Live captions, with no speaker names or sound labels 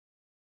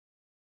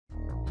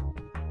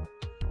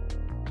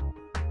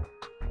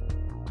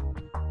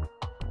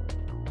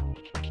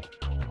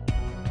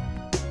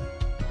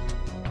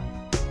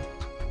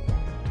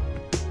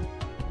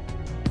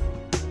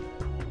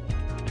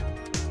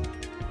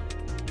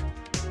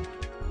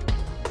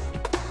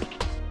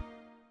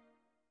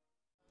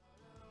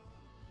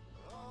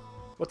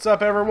What's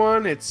up,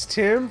 everyone? It's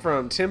Tim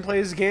from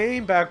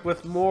TimPlaysAGame, back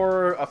with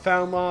more A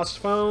Found Lost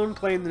Phone,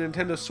 playing the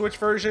Nintendo Switch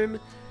version.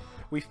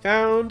 We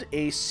found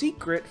a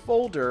secret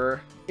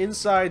folder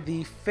inside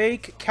the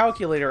fake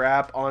calculator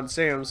app on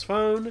Sam's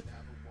phone,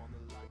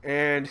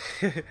 and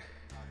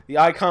the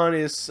icon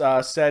is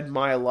said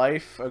 "My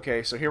Life."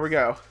 Okay, so here we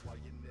go.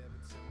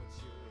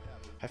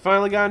 I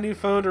finally got a new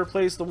phone to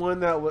replace the one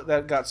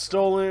that got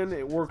stolen.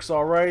 It works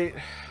alright,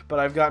 but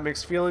I've got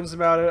mixed feelings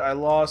about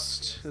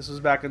it. This was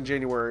back in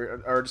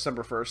January, or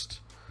December 1st.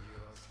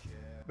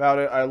 About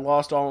it, I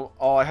lost all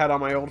I had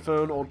on my old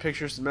phone, old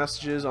pictures and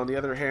messages. On the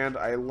other hand,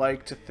 I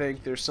like to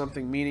think there's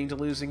something meaning to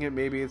losing it.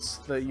 Maybe it's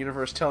the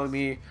universe telling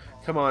me,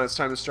 come on, it's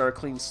time to start a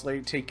clean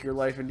slate, take your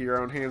life into your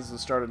own hands and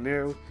start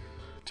anew.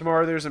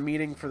 Tomorrow there's a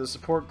meeting for the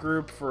support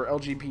group for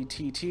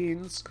LGBT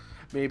teens.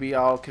 Maybe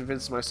I'll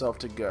convince myself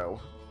to go.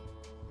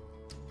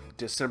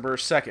 December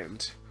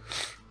 2nd.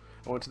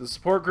 I went to the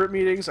support group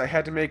meetings. I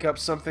had to make up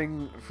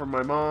something for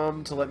my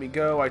mom to let me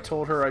go. I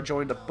told her I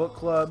joined a book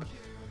club.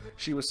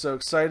 She was so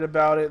excited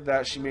about it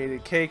that she made a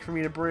cake for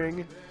me to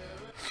bring.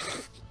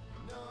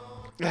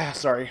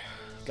 Sorry.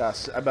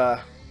 Gosh, I'm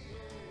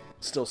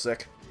still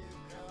sick.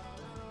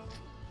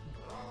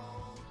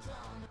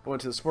 I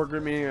went to the support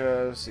group meeting.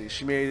 Let's see.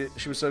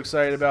 She was so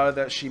excited about it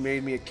that she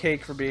made me a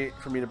cake for me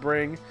to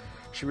bring.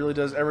 She really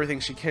does everything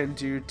she can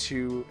do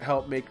to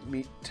help me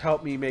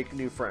make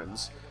new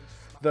friends.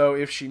 Though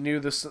if she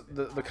knew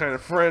the kind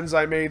of friends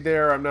I made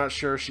there, I'm not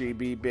sure she'd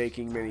be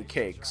baking many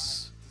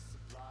cakes.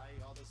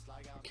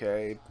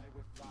 Okay,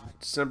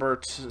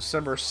 December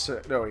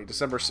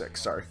 6th.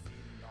 Sorry.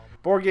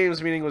 Board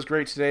games meeting was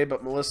great today,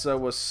 but Melissa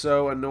was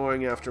so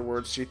annoying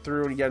afterwards. She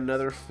threw in yet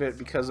another fit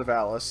because of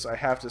Alice. I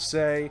have to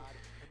say,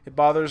 it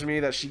bothers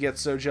me that she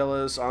gets so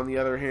jealous. On the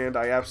other hand,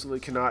 I absolutely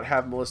cannot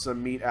have Melissa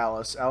meet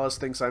Alice. Alice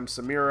thinks I'm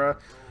Samira,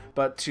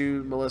 but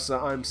to Melissa,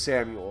 I'm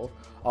Samuel.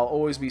 I'll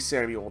always be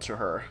Samuel to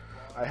her.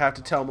 I have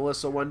to tell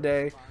Melissa one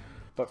day,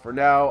 but for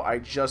now, I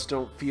just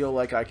don't feel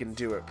like I can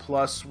do it.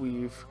 Plus,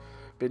 we've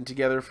been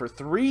together for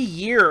 3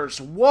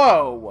 years.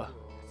 Whoa!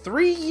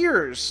 3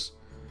 years!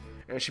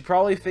 And she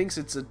probably thinks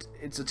it's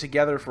a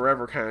together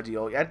forever kind of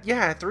deal. At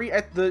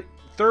the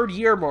 3rd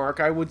year mark,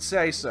 I would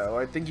say so.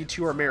 I think you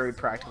two are married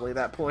practically at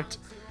that point.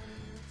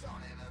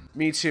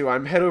 Me too.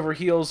 I'm head over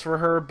heels for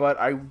her, but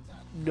I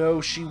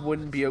know she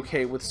wouldn't be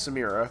okay with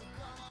Samira.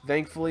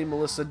 Thankfully,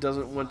 Melissa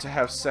doesn't want to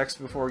have sex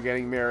before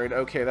getting married.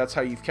 Okay, that's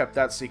how you've kept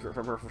that secret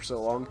from her for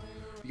so long.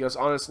 Because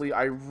honestly,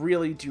 I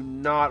really do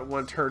not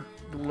want to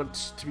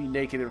be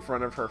naked in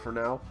front of her for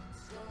now.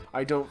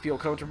 I don't feel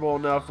comfortable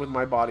enough with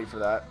my body for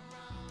that.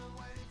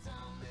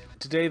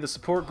 Today, the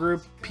support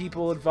group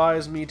people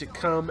advised me to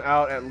come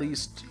out to at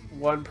least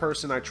one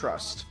person I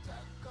trust.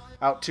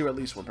 I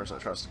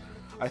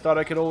thought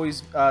I could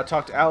always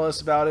talk to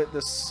Alice about it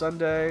this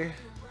Sunday.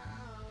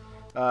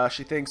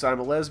 She thinks I'm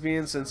a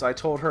lesbian. Since I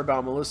told her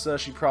about Melissa,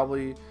 she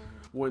probably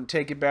wouldn't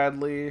take it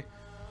badly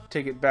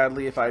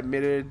if I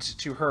admitted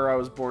to her I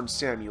was born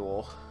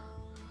Samuel.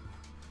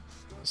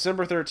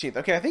 December 13th.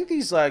 Okay, I think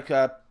these,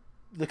 the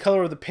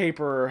color of the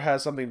paper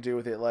has something to do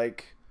with it.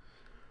 Like,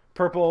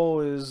 purple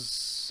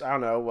is, I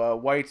don't know,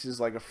 white is,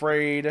 like,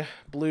 afraid.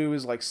 Blue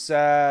is, like,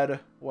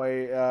 sad.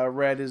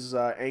 Red is,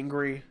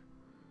 angry.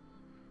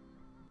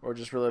 Or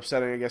just really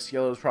upsetting. I guess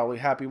yellow is probably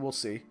happy. We'll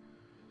see.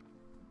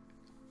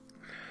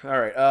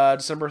 Alright,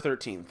 December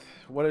 13th.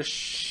 What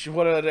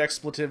an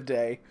expletive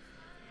day.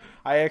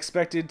 I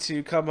expected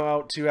to come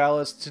out to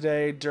Alice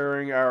today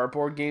during our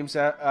board games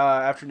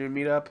afternoon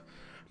meetup.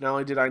 Not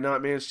only did I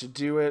not manage to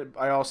do it,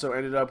 I also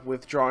ended up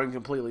withdrawing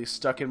completely,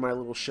 stuck in my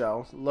little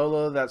shell.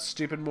 Lola, that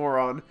stupid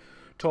moron,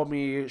 told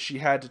me she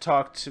had to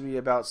talk to me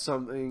about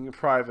something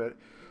private.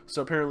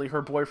 So apparently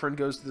her boyfriend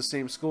goes to the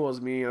same school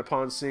as me, and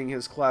upon seeing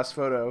his class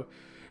photo,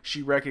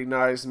 she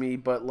recognized me,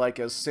 but like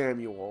as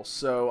Samuel.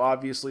 So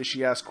obviously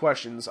she asked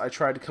questions. I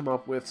tried to come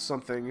up with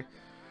something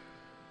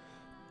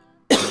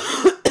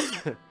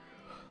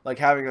like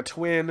having a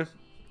twin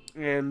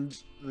and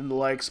the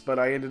likes, but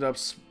I ended up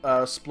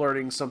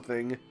splurting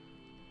something.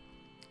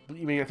 I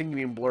think you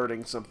mean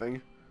blurting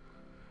something.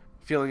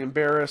 Feeling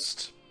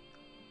embarrassed.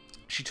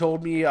 She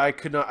told me I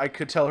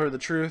could tell her the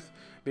truth,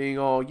 being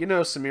all, you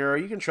know,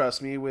 Samira, you can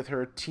trust me, with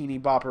her teeny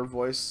bopper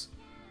voice.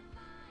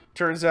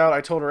 Turns out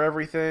I told her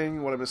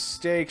everything. What a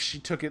mistake. She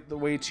took it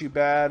way too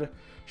bad.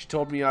 She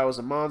told me I was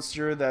a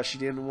monster, that she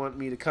didn't want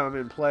me to come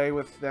and play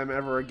with them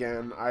ever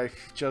again. I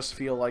just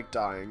feel like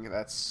dying.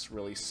 That's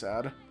really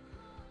sad.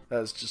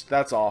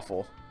 That's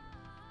awful.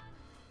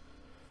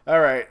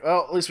 Alright,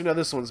 well, at least we know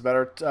this one's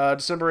better.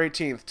 December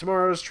 18th.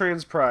 Tomorrow's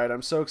Trans Pride.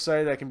 I'm so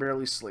excited I can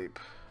barely sleep.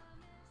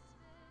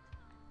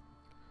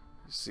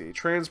 Let's see.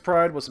 Trans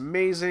Pride was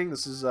amazing.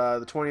 This is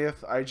the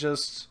 20th. I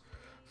just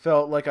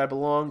felt like I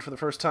belonged for the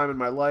first time in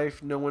my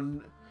life. No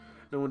one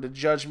to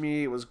judge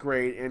me. It was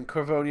great. And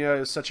Corvonia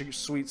is such a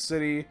sweet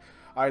city.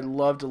 I'd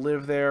love to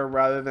live there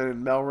rather than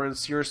in Melbourne.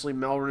 Seriously,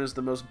 Melbourne is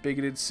the most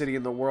bigoted city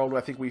in the world. I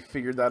think we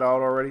figured that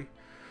out already.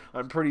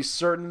 I'm pretty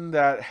certain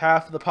that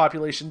half of the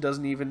population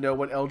doesn't even know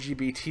what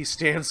LGBT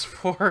stands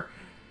for.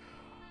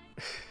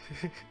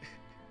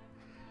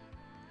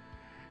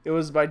 It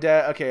was my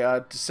dad.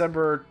 Okay,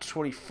 December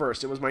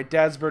 21st. It was my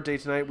dad's birthday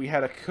tonight. We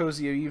had a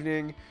cozy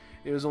evening.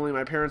 It was only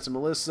my parents and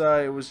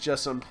Melissa. It was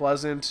just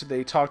unpleasant.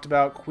 They talked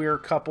about queer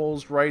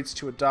couples' rights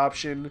to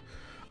adoption.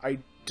 I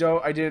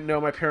didn't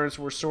know my parents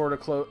were sort of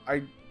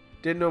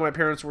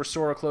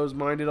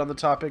closed-minded on the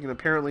topic, and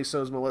apparently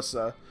so is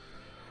Melissa.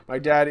 My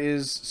dad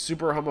is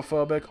super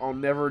homophobic. I'll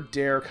never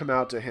dare come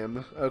out to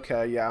him.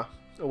 Okay, yeah.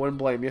 I wouldn't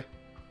blame you.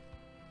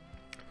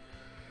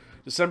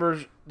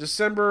 December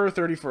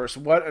 31st.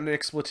 What an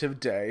expletive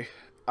day.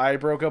 I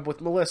broke up with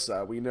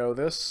Melissa. We know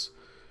this.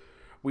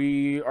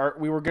 We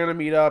were going to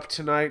meet up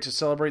tonight to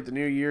celebrate the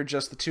new year,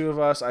 just the two of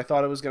us. I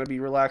thought it was going to be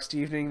a relaxed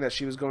evening, that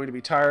she was going to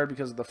be tired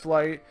because of the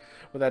flight,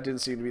 but that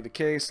didn't seem to be the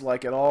case,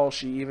 like at all.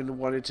 She even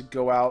wanted to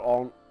go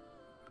all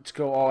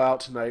out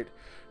tonight.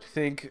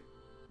 To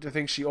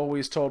think she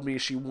always told me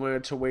she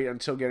wanted to wait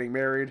until getting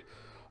married.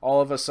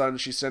 All of a sudden,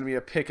 she sent me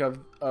a pic of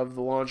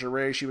the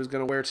lingerie she was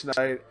going to wear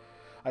tonight.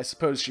 I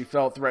suppose she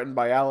felt threatened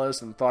by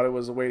Alice and thought it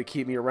was a way to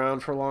keep me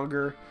around for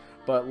longer.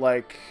 But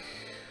like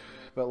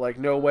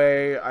no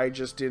way. I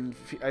just didn't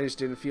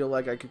feel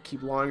like I could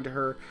keep lying to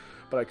her,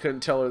 but I couldn't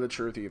tell her the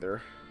truth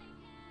either.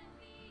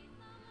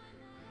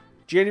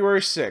 January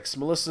 6th,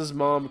 Melissa's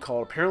mom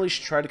called. Apparently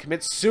she tried to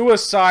commit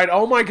suicide.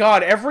 Oh my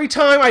god, every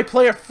time I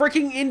play a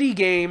freaking indie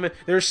game,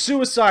 there's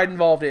suicide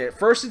involved in it.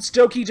 First it's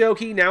Doki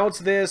Doki, now it's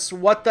this.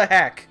 What the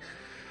heck?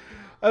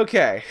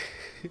 Okay.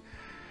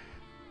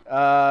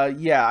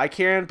 Yeah, I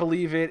can't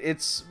believe it.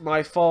 It's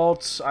my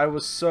fault. I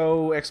was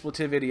so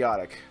expletive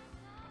idiotic.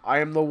 I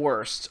am the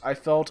worst. I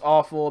felt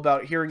awful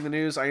about hearing the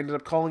news. I ended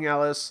up calling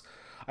Alice.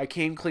 I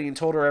came clean,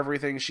 told her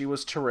everything. She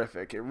was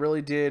terrific. It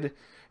really did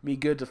me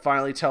good to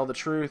finally tell the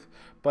truth,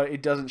 but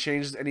it doesn't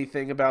change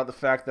anything about the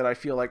fact that I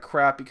feel like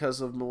crap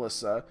because of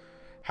Melissa.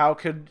 How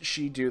could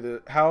she do this?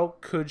 How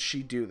could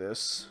she do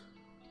this?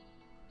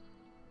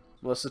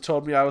 Melissa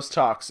told me I was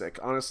toxic.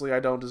 Honestly, I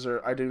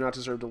do not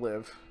deserve to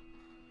live.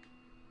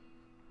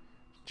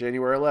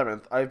 January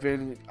 11th.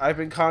 I've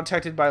been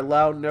contacted by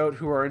Loud Note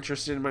who are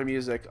interested in my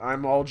music.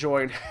 I'm all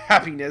joy and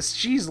happiness.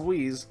 Jeez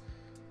Louise.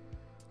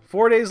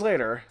 4 days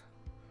later.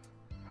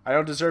 I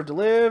don't deserve to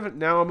live.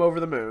 Now I'm over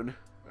the moon.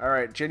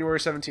 Alright, January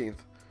 17th.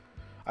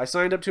 I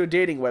signed up to a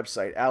dating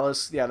website.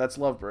 Alice, yeah, that's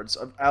Lovebirds.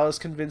 Alice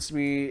convinced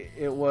me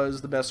it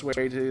was the best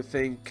way to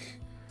think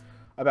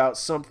about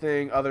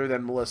something other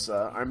than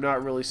Melissa. I'm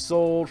not really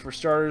sold. For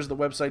starters, the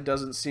website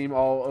doesn't seem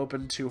all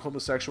open to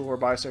homosexual or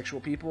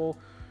bisexual people.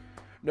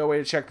 No way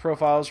to check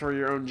profiles for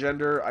your own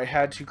gender. I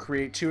had to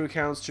create 2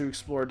 accounts to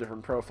explore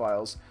different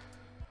profiles.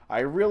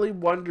 I really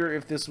wonder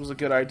if this was a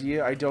good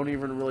idea. I don't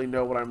even really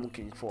know what I'm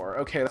looking for.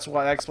 Okay,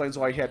 that explains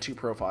why he had 2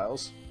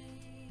 profiles.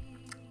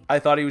 I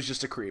thought he was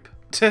just a creep.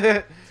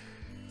 Okay,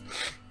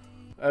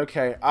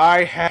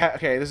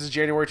 okay, this is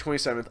January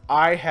 27th.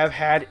 I have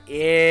had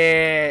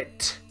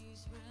it.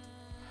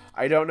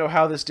 I don't know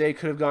how this day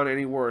could have gone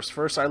any worse.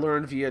 First, I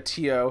learned via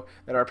Tio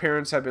that our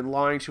parents had been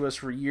lying to us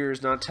for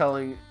years, not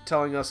telling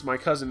us my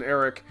cousin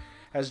Eric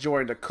has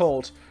joined a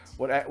cult,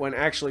 when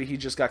actually he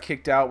just got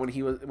kicked out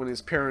when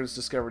his parents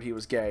discovered he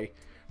was gay.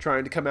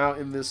 Trying to come out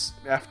in this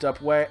effed up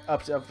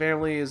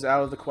family is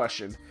out of the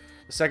question.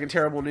 The second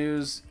terrible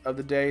news of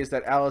the day is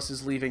that Alice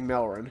is leaving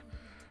Melrin.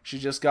 She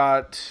just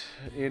got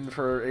in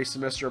for a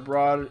semester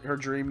abroad, her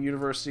dream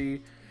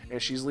university,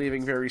 and she's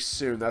leaving very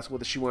soon. That's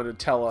what she wanted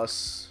to tell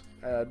us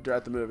at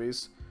the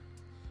movies.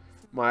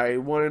 My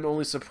one and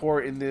only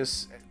support in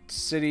this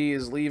city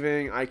is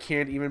leaving. I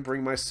can't even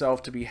bring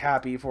myself to be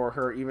happy for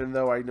her, even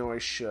though I know I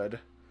should.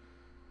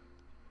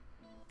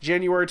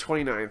 January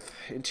 29th.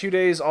 In 2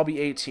 days, I'll be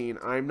 18.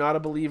 I'm not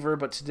a believer,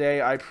 but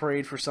today I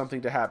prayed for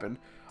something to happen.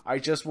 I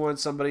just want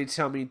somebody to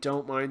tell me,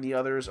 don't mind the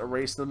others,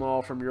 erase them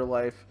all from your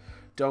life.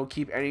 Don't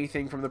keep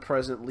anything from the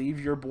present. Leave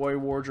your boy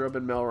wardrobe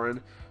in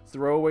Melrin.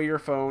 Throw away your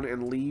phone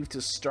and leave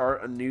to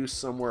start anew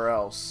somewhere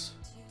else.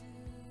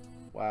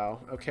 Wow.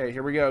 Okay,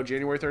 here we go.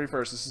 January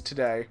 31st. This is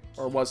today.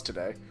 Or was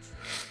today.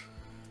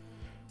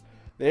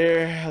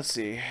 There, let's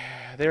see.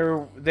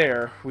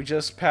 There. We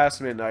just passed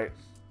midnight.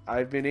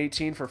 I've been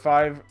 18 for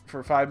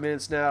 5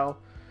 minutes now.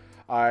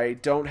 I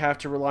don't have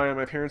to rely on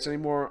my parents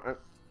anymore.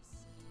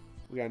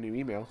 We got a new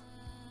email.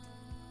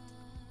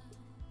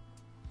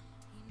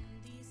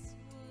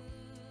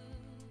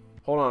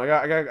 Hold on,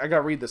 I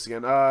gotta read this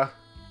again.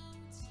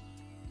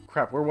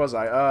 Crap, where was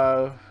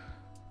I?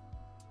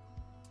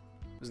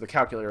 This is the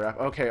calculator app.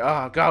 Okay,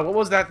 oh god, what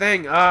was that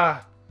thing?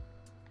 Let's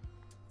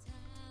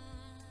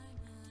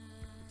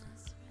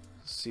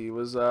see, it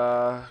was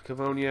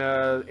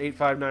Cavonia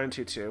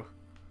 85922.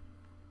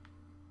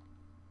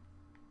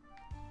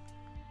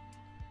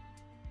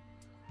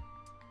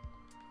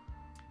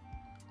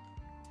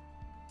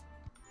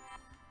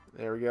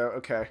 There we go,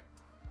 okay.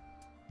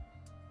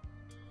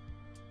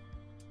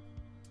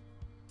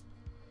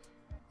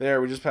 There,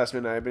 we just passed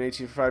midnight. I've been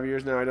 18 for 5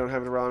 years now. I don't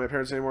have to rely on my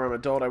parents anymore. I'm an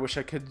adult. I wish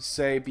I could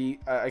say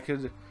a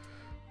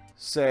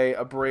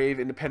brave,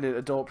 independent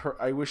adult.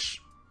 I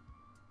wish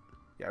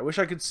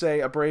I could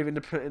say a brave,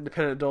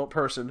 independent adult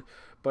person,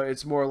 but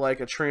it's more like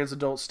a trans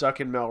adult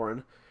stuck in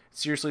Melrin. It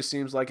seriously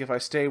seems like if I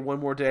stay one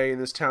more day in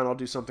this town, I'll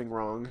do something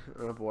wrong.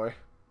 Oh boy.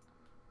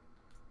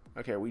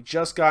 Okay, we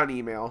just got an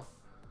email.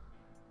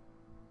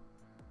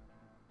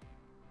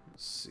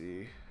 Let's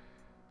see.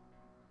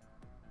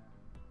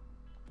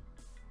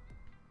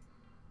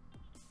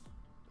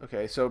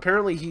 Okay, so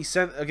apparently he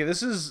sent... Okay,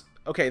 this is...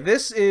 Okay,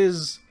 this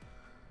is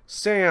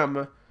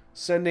Sam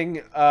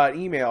sending an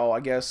email,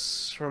 I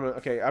guess, from...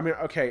 Okay, I mean,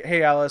 okay,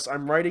 hey Alice,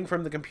 I'm writing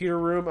from the computer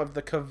room of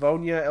the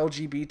Cavonia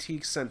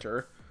LGBT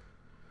Center.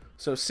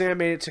 So Sam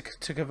made it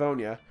to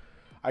Cavonia.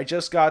 I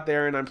just got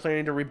there and I'm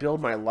planning to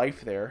rebuild my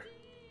life there.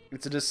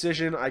 It's a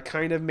decision I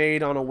kind of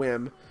made on a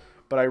whim,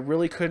 but I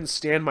really couldn't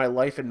stand my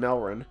life in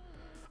Melrin.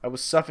 I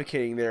was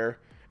suffocating there,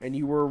 and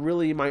you were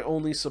really my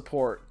only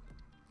support.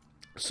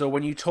 So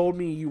when you told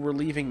me you were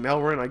leaving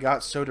Melrin, I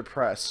got so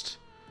depressed.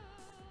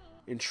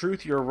 In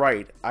truth, you're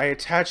right. I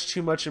attach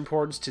too much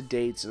importance to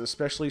dates, and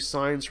especially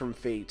signs from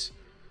fate.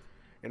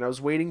 And I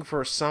was waiting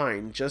for a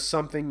sign, just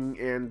something,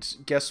 and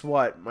guess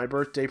what? My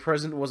birthday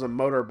present was a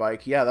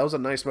motorbike. Yeah, that was a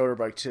nice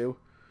motorbike too.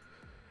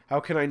 How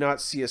could I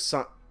not see a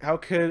sign? How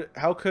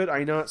could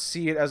I not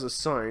see it as a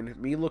sign?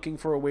 Me looking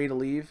for a way to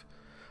leave?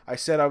 I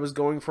said I was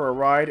going for a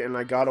ride, and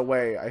I got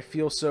away. I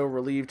feel so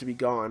relieved to be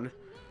gone.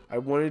 I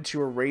wanted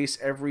to erase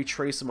every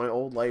trace of my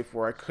old life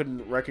where I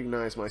couldn't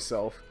recognize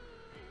myself.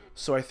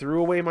 So I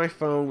threw away my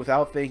phone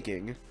without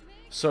thinking.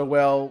 So,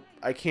 well,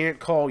 I can't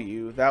call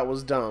you. That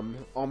was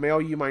dumb. I'll mail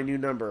you my new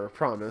number,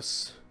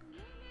 promise.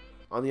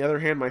 On the other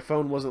hand, my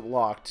phone wasn't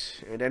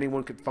locked, and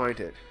anyone could find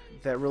it.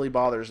 That really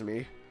bothers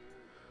me.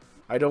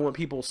 I don't want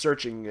people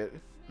searching it.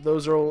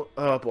 Those are all...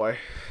 Oh, boy.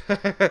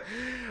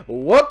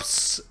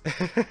 Whoops!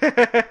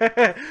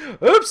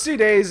 Oopsie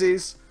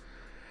daisies!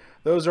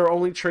 Those are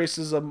only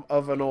traces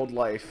of an old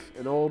life.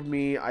 An old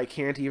me I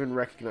can't even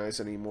recognize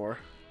anymore.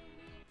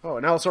 Oh,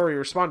 and Alice already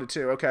responded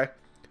too. Okay.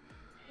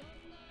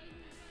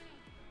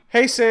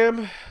 Hey,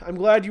 Sam. I'm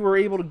glad you were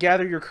able to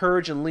gather your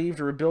courage and leave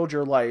to rebuild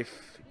your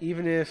life.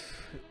 Even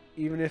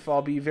if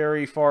I'll be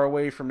very far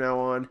away from now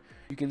on,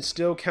 you can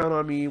still count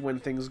on me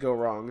when things go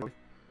wrong.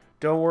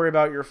 Don't worry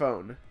about your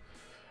phone.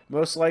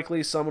 Most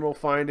likely someone will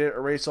find it,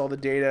 erase all the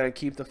data, and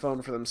keep the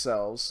phone for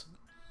themselves.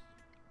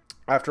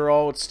 After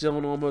all, it's still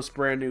an almost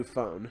brand new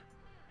phone.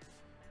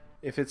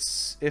 If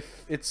it's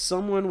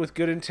someone with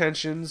good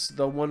intentions,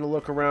 they'll want to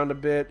look around a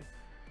bit.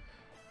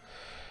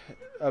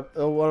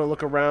 They'll want to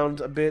look around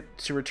a bit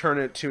to return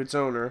it to its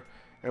owner.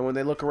 And when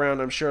they look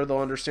around, I'm sure they'll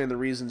understand the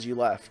reasons you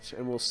left,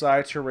 and will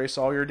decide to erase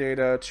all your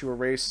data to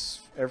erase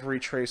every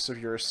trace of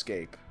your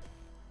escape.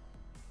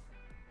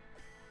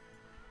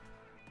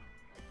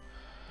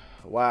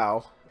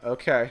 Wow.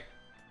 Okay.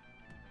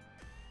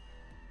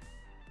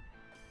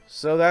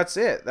 So that's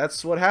it.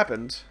 That's what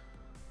happened.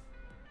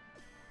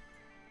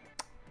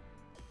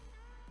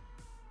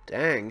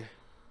 Dang.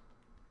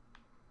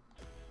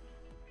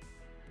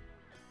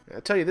 I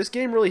tell you, this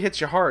game really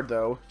hits you hard,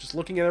 though. Just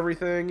looking at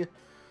everything.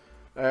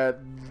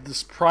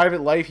 This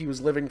private life he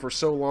was living for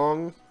so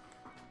long.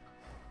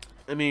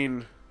 I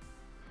mean...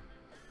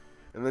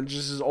 And then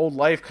just his old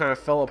life kind of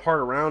fell apart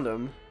around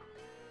him.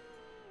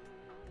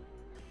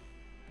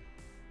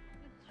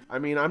 I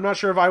mean, I'm not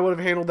sure if I would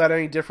have handled that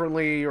any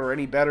differently or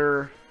any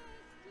better.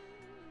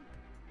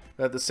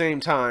 At the same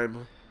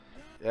time,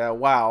 yeah,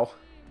 wow.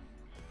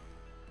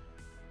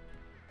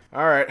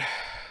 Alright,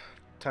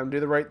 time to do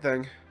the right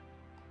thing.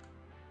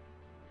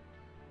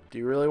 Do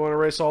you really want to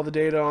erase all the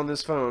data on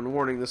this phone?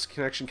 Warning, this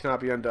connection cannot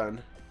be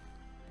undone.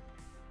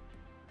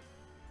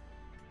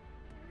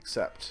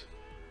 Accept.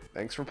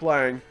 Thanks for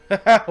playing.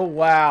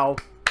 Wow.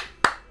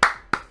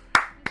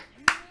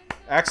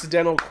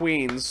 Accidental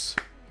Queens.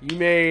 You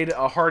made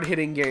a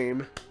hard-hitting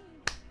game.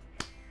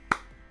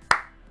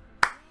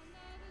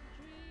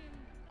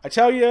 I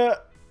tell you,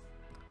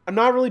 I'm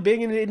not really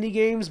big into indie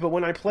games, but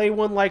when I play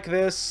one like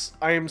this,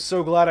 I am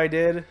so glad I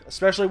did.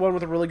 Especially one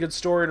with a really good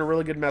story and a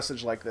really good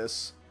message like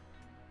this.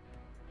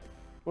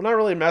 Well, not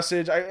really a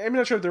message. I'm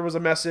not sure if there was a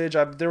message.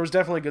 There was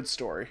definitely a good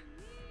story.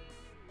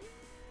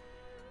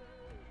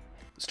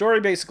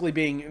 Story basically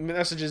being,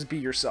 messages be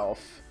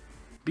yourself.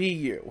 Be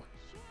you.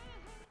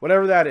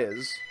 Whatever that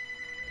is.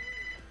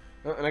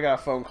 Oh, and I got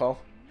a phone call.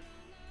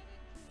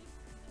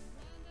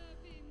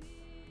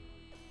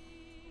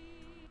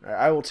 Alright,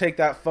 I will take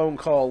that phone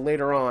call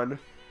later on.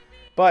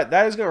 But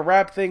that is going to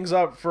wrap things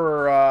up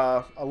for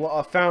a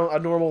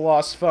normal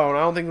lost phone.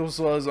 I don't think this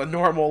was a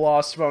normal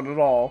lost phone at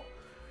all.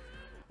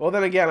 Well,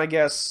 then again, I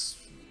guess,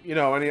 you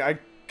know, I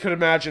could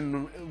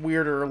imagine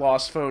weirder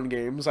lost phone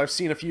games. I've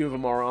seen a few of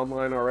them are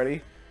online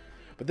already.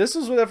 But this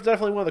is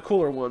definitely one of the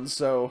cooler ones,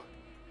 so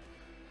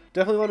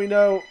definitely let me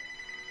know.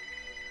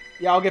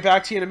 Yeah, I'll get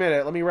back to you in a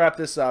minute. Let me wrap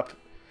this up.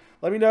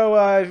 Let me know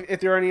if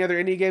there are any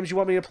other indie games you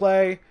want me to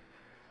play.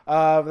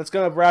 That's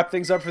going to wrap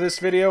things up for this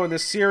video and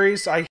this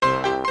series. Alright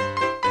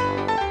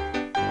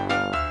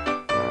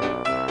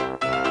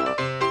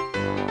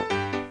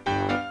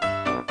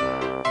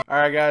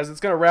guys, that's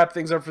going to wrap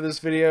things up for this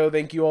video.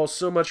 Thank you all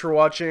so much for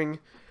watching.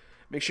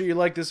 Make sure you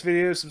like this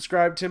video,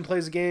 subscribe to Tim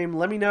Plays a Game.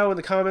 Let me know in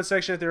the comment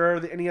section if there are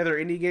any other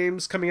indie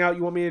games coming out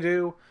you want me to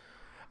do.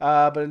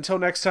 But until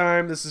next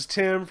time, this is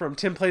Tim from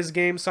Tim Plays a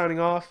Game signing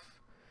off.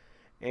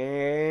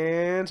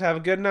 And have a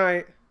good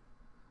night.